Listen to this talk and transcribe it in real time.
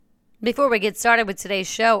Before we get started with today's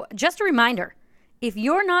show, just a reminder, if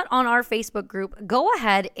you're not on our Facebook group, go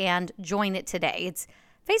ahead and join it today. It's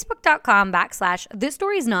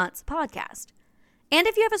facebook.com/thisstoryisnuts podcast. And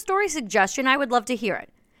if you have a story suggestion, I would love to hear it.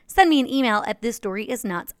 Send me an email at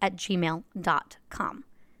thisstoryisnuts@gmail.com.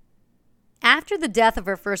 After the death of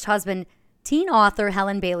her first husband, teen author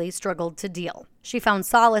Helen Bailey struggled to deal. She found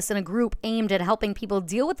solace in a group aimed at helping people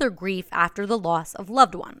deal with their grief after the loss of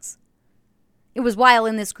loved ones. It was while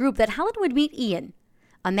in this group that Helen would meet Ian,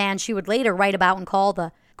 a man she would later write about and call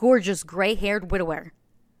the gorgeous gray-haired widower.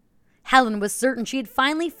 Helen was certain she had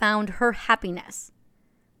finally found her happiness.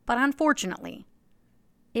 But unfortunately,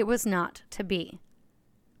 it was not to be.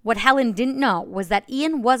 What Helen didn't know was that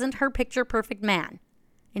Ian wasn't her picture-perfect man.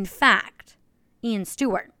 In fact, Ian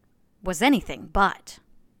Stewart was anything but.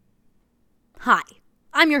 Hi,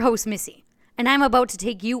 I'm your host, Missy, and I'm about to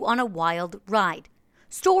take you on a wild ride.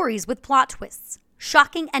 Stories with plot twists,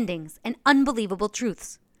 shocking endings, and unbelievable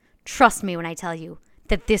truths. Trust me when I tell you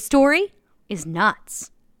that this story is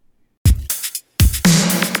nuts.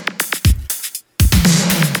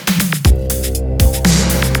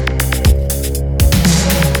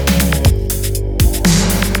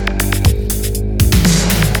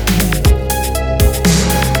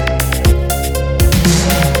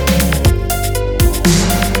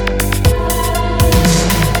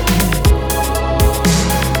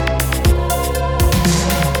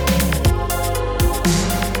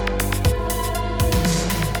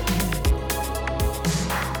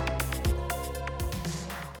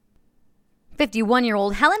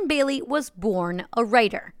 "51-year-old Helen Bailey was born a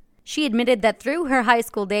writer. She admitted that through her high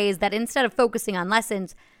school days that instead of focusing on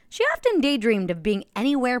lessons, she often daydreamed of being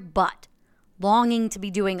anywhere but, longing to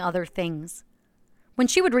be doing other things. When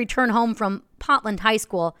she would return home from Potland High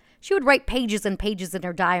School, she would write pages and pages in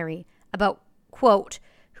her diary about, quote,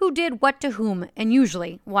 who did what to whom and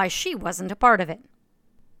usually why she wasn't a part of it.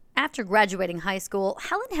 After graduating high school,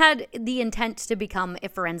 Helen had the intent to become a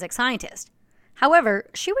forensic scientist. However,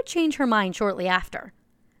 she would change her mind shortly after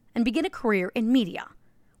and begin a career in media,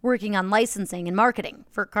 working on licensing and marketing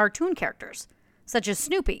for cartoon characters such as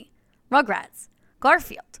Snoopy, Rugrats,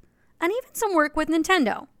 Garfield, and even some work with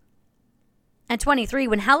Nintendo. At 23,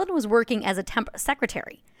 when Helen was working as a temp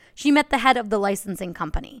secretary, she met the head of the licensing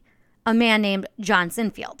company, a man named John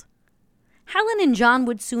Sinfield. Helen and John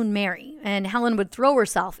would soon marry, and Helen would throw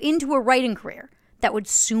herself into a writing career that would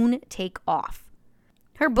soon take off.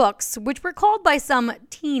 Her books, which were called by some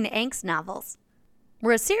teen angst novels,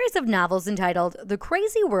 were a series of novels entitled The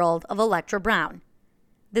Crazy World of Electra Brown.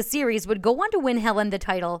 The series would go on to win Helen the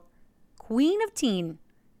title Queen of Teen,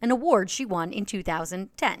 an award she won in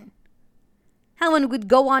 2010. Helen would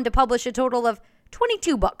go on to publish a total of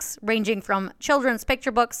 22 books, ranging from children's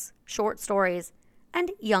picture books, short stories,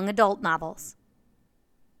 and young adult novels.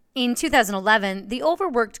 In 2011, the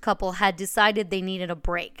overworked couple had decided they needed a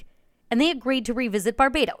break, and they agreed to revisit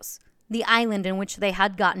Barbados, the island in which they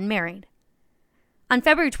had gotten married. On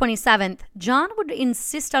February 27th, John would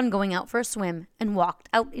insist on going out for a swim and walked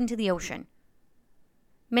out into the ocean.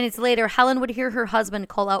 Minutes later, Helen would hear her husband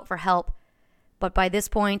call out for help, but by this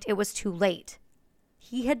point, it was too late.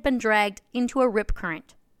 He had been dragged into a rip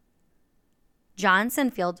current. John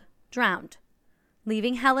Sinfield drowned,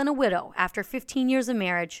 leaving Helen a widow after 15 years of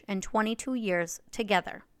marriage and 22 years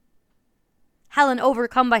together. Helen,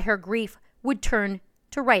 overcome by her grief, would turn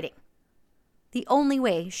to writing, the only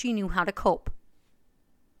way she knew how to cope.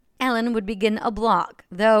 Helen would begin a blog,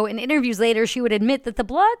 though in interviews later she would admit that the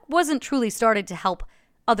blog wasn't truly started to help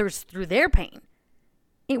others through their pain.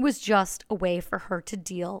 It was just a way for her to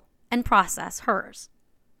deal and process hers.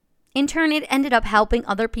 In turn, it ended up helping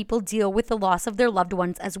other people deal with the loss of their loved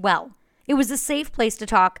ones as well. It was a safe place to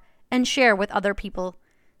talk and share with other people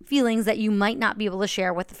feelings that you might not be able to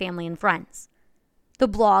share with the family and friends. The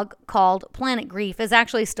blog, called Planet Grief, is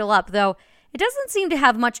actually still up, though it doesn't seem to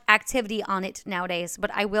have much activity on it nowadays, but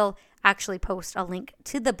I will actually post a link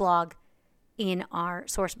to the blog in our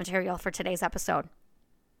source material for today's episode.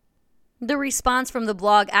 The response from the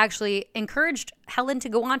blog actually encouraged Helen to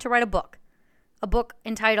go on to write a book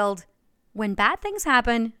entitled When Bad Things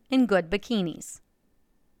Happen in Good Bikinis.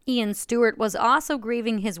 Ian Stewart was also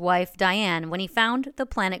grieving his wife, Diane, when he found the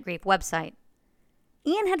Planet Grief website.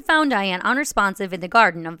 Ian had found Diane unresponsive in the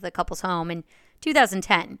garden of the couple's home in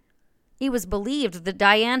 2010. It was believed that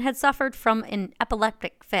Diane had suffered from an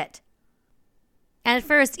epileptic fit. At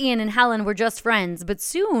first, Ian and Helen were just friends, but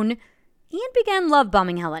soon, Ian began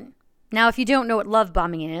love-bombing Helen. Now, if you don't know what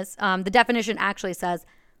love-bombing is, the definition actually says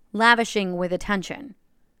lavishing with attention.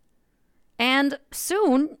 And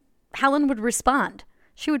soon, Helen would respond.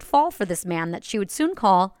 She would fall for this man that she would soon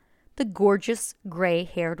call the gorgeous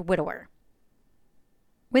gray-haired widower.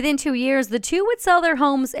 Within 2 years, the two would sell their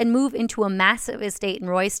homes and move into a massive estate in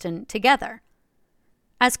Royston together.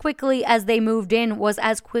 As quickly as they moved in was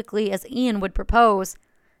as quickly as Ian would propose,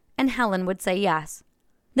 and Helen would say yes.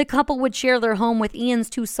 The couple would share their home with Ian's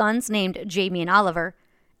 2 sons named Jamie and Oliver,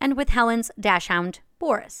 and with Helen's dachshund,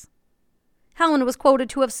 Boris. Helen was quoted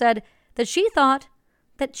to have said that she thought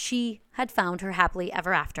that she had found her happily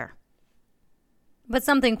ever after. But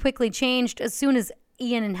something quickly changed as soon as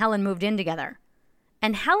Ian and Helen moved in together,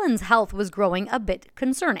 and Helen's health was growing a bit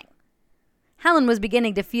concerning. Helen was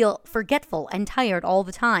beginning to feel forgetful and tired all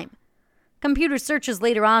the time. Computer searches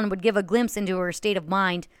later on would give a glimpse into her state of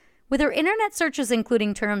mind, with her internet searches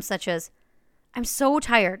including terms such as, "I'm so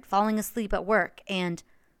tired falling asleep at work," and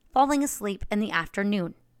 "falling asleep in the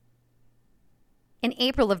afternoon." In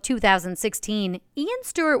April of 2016, Ian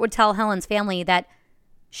Stewart would tell Helen's family that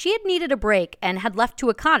she had needed a break and had left to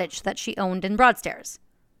a cottage that she owned in Broadstairs.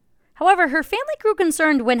 However, her family grew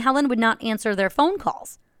concerned when Helen would not answer their phone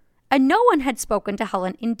calls, and no one had spoken to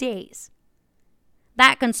Helen in days.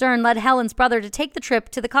 That concern led Helen's brother to take the trip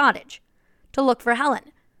to the cottage to look for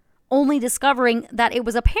Helen, only discovering that it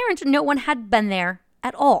was apparent no one had been there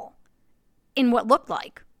at all, in what looked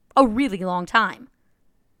like a really long time.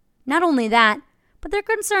 Not only that, but their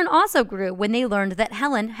concern also grew when they learned that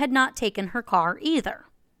Helen had not taken her car either.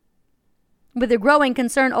 With a growing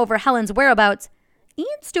concern over Helen's whereabouts,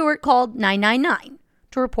 Ian Stewart called 999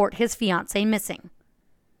 to report his fiancée missing.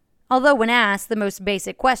 Although when asked the most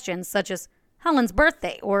basic questions, such as Helen's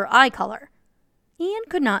birthday or eye color, Ian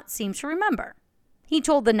could not seem to remember. He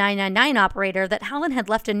told the 999 operator that Helen had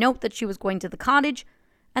left a note that she was going to the cottage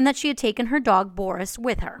and that she had taken her dog Boris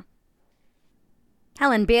with her.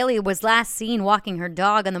 Helen Bailey was last seen walking her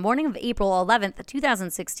dog on the morning of April 11th,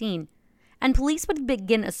 2016, and police would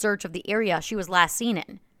begin a search of the area she was last seen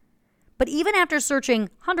in. But even after searching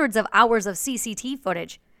hundreds of hours of CCTV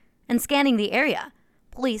footage and scanning the area,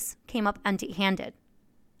 police came up empty-handed.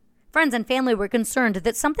 Friends and family were concerned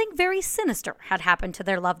that something very sinister had happened to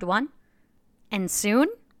their loved one. And soon,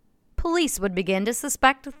 police would begin to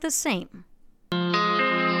suspect the same.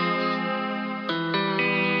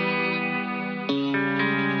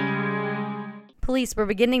 Police were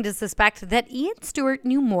beginning to suspect that Ian Stewart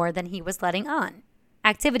knew more than he was letting on.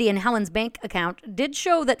 Activity in Helen's bank account did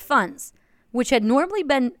show that funds, which had normally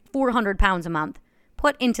been £400 a month,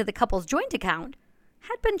 put into the couple's joint account,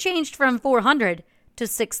 had been changed from £400 to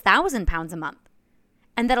 £6,000 a month,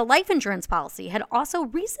 and that a life insurance policy had also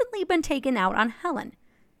recently been taken out on Helen,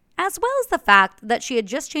 as well as the fact that she had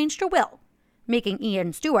just changed her will, making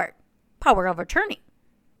Ian Stewart power of attorney.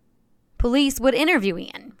 Police would interview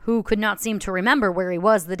Ian, who could not seem to remember where he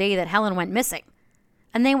was the day that Helen went missing,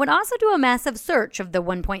 and they would also do a massive search of the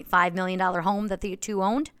 $1.5 million home that the two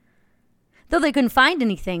owned. Though they couldn't find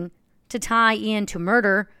anything to tie Ian to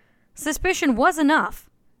murder, suspicion was enough.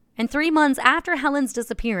 And 3 months after Helen's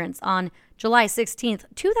disappearance on July 16,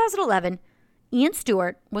 2011, Ian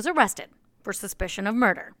Stewart was arrested for suspicion of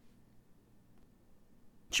murder.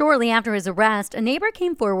 Shortly after his arrest, a neighbor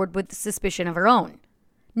came forward with suspicion of her own,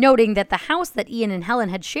 noting that the house that Ian and Helen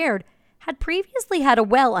had shared had previously had a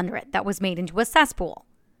well under it that was made into a cesspool.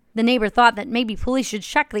 The neighbor thought that maybe police should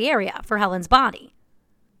check the area for Helen's body.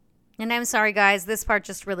 And I'm sorry, guys, this part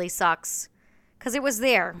just really sucks, because it was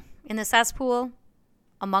there, in the cesspool,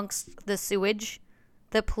 amongst the sewage,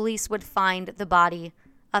 the police would find the body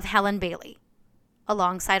of Helen Bailey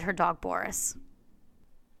alongside her dog Boris.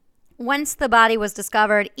 Once the body was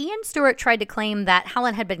discovered, Ian Stewart tried to claim that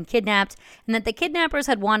Helen had been kidnapped and that the kidnappers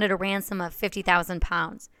had wanted a ransom of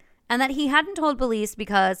 £50,000 and that he hadn't told police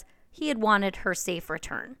because he had wanted her safe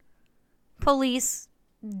return. Police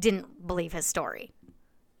didn't believe his story.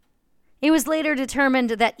 It was later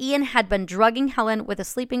determined that Ian had been drugging Helen with a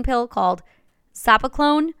sleeping pill called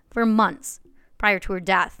Zapaclone for months prior to her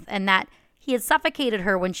death, and that he had suffocated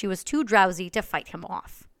her when she was too drowsy to fight him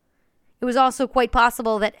off. It was also quite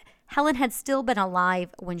possible that Helen had still been alive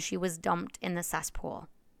when she was dumped in the cesspool.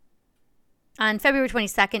 On February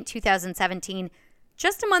 22, 2017,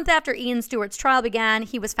 just a month after Ian Stewart's trial began,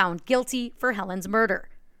 he was found guilty for Helen's murder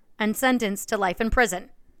and sentenced to life in prison,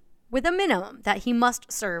 with a minimum that he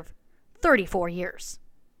must serve 34 years.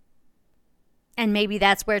 And maybe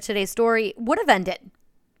that's where today's story would have ended,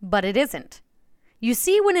 but it isn't. You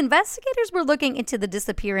see, when investigators were looking into the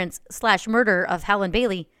disappearance/murder of Helen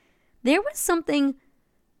Bailey, there was something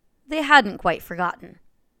they hadn't quite forgotten.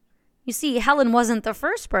 You see, Helen wasn't the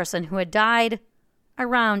first person who had died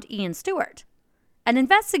around Ian Stewart, and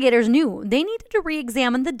investigators knew they needed to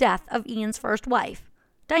re-examine the death of Ian's first wife,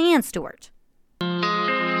 Diane Stewart.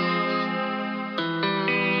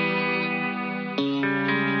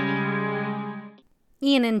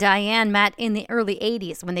 Ian and Diane met in the early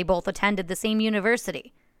 80s when they both attended the same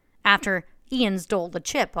university, after Ian stole the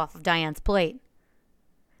chip off of Diane's plate.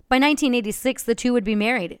 By 1986, the two would be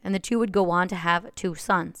married, and the two would go on to have 2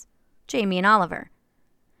 sons, Jamie and Oliver,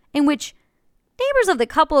 in which neighbors of the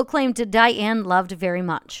couple claimed Diane loved very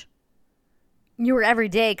much. Your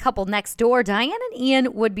everyday couple next door, Diane and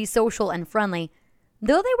Ian would be social and friendly,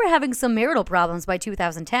 though they were having some marital problems by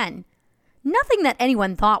 2010. Nothing that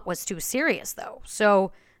anyone thought was too serious, though,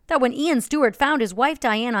 so that when Ian Stewart found his wife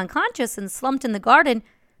Diane unconscious and slumped in the garden,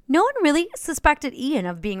 no one really suspected Ian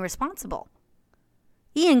of being responsible.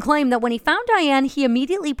 Ian claimed that when he found Diane, he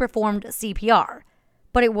immediately performed CPR,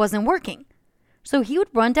 but it wasn't working. So he would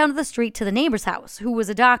run down to the street to the neighbor's house, who was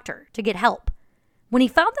a doctor, to get help. When he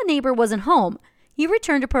found the neighbor wasn't home, he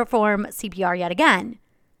returned to perform CPR yet again,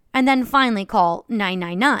 and then finally call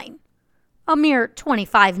 999, a mere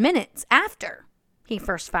 25 minutes after he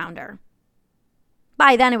first found her.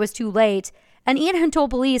 By then it was too late, and Ian had told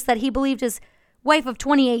police that he believed his wife of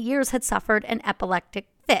 28 years had suffered an epileptic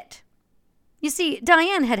fit. You see,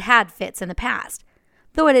 Diane had had fits in the past,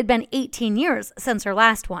 though it had been 18 years since her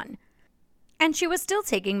last one, and she was still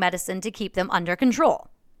taking medicine to keep them under control.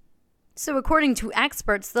 So according to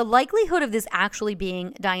experts, the likelihood of this actually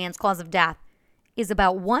being Diane's cause of death is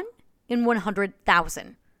about 1 in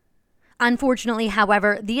 100,000. Unfortunately,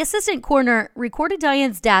 however, the assistant coroner recorded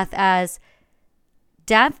Diane's death as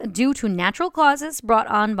death due to natural causes brought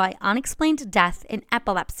on by unexplained death in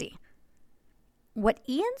epilepsy. What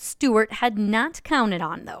Ian Stewart had not counted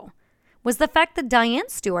on, though, was the fact that Diane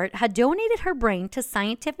Stewart had donated her brain to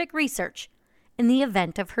scientific research in the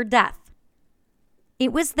event of her death.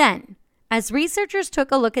 It was then, as researchers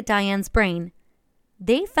took a look at Diane's brain,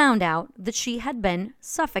 they found out that she had been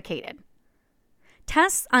suffocated.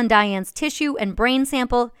 Tests on Diane's tissue and brain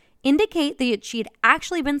sample indicate that she had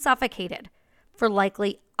actually been suffocated for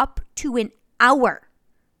likely up to an hour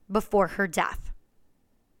before her death.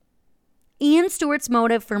 Ian Stewart's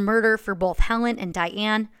motive for murder for both Helen and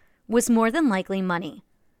Diane was more than likely money.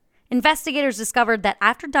 Investigators discovered that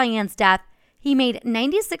after Diane's death, he made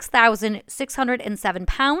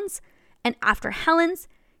 £96,607, and after Helen's,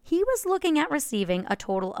 he was looking at receiving a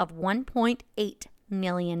total of £1.8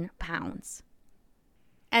 million.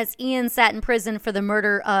 As Ian sat in prison for the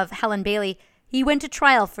murder of Helen Bailey, he went to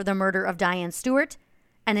trial for the murder of Diane Stewart,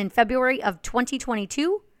 and in February of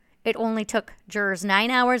 2022, it only took jurors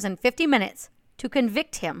 9 hours and 50 minutes to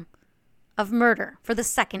convict him of murder for the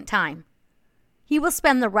second time. He will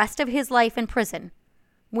spend the rest of his life in prison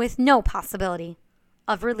with no possibility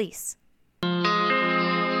of release.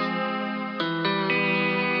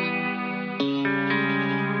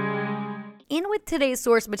 In with today's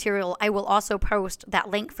source material, I will also post that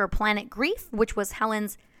link for Planet Grief, which was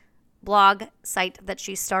Helen's blog site that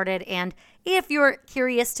she started, and if you're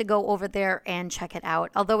curious to go over there and check it out,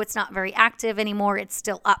 although it's not very active anymore, it's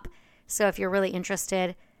still up, so if you're really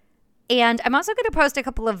interested. And I'm also going to post a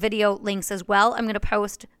couple of video links as well. I'm going to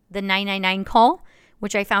post the 999 call,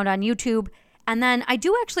 which I found on YouTube, and then I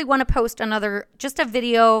do actually want to post just a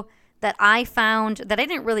video that I found that I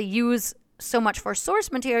didn't really use so much for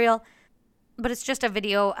source material, but it's just a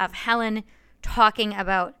video of Helen talking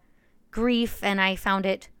about grief, and I found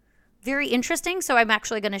it very interesting, so I'm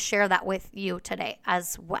actually going to share that with you today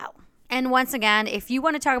as well. And once again, if you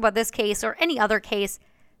want to talk about this case or any other case,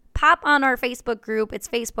 pop on our Facebook group. It's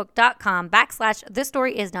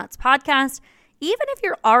facebook.com/thisstoryisnuts podcast. Even if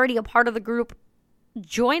you're already a part of the group,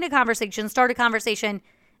 join a conversation, start a conversation.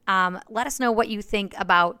 Let us know what you think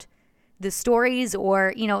about the stories,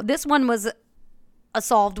 or, this one was a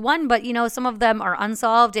solved one, but some of them are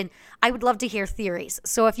unsolved, and I would love to hear theories.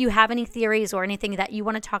 So if you have any theories or anything that you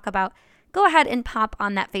want to talk about, go ahead and pop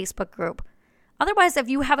on that Facebook group. Otherwise, if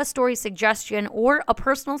you have a story suggestion or a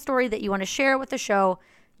personal story that you want to share with the show,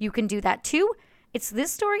 you can do that too. It's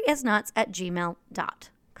thisstoryisnuts@gmail.com.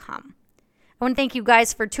 I want to thank you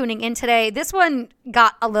guys for tuning in today. This one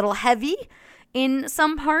got a little heavy in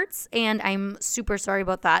some parts, and I'm super sorry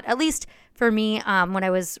about that. At least for me, when I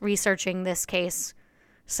was researching this case,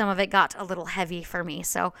 some of it got a little heavy for me.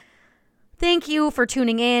 So thank you for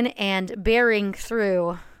tuning in and bearing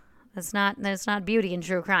through. There's not beauty in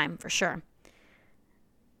true crime, for sure.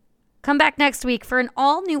 Come back next week for an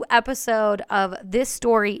all-new episode of This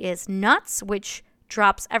Story Is Nuts, which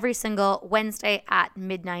drops every single Wednesday at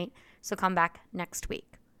midnight. So come back next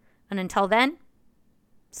week. And until then,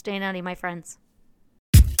 stay nutty, my friends.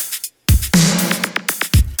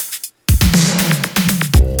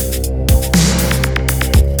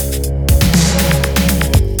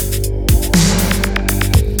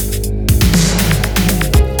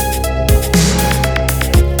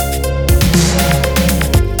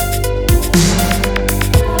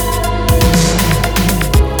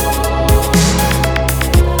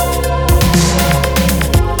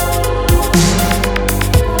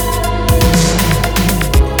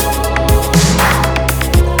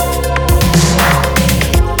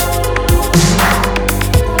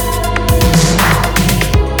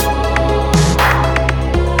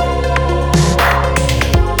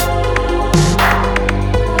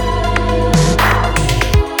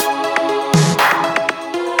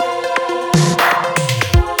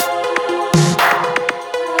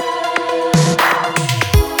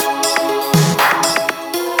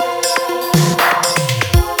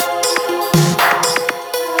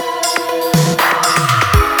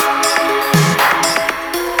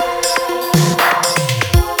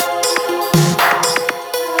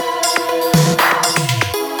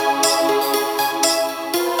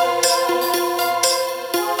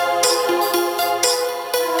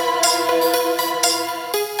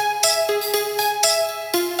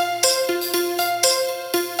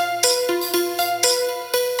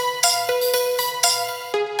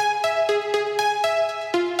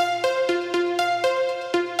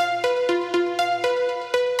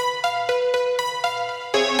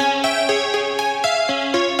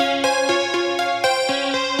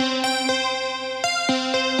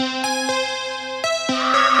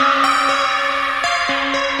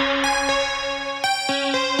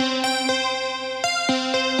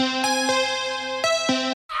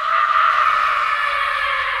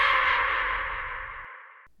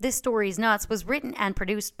 This Story's Nuts was written and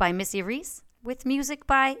produced by Missy Reese, with music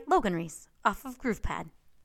by Logan Reese off of GroovePad.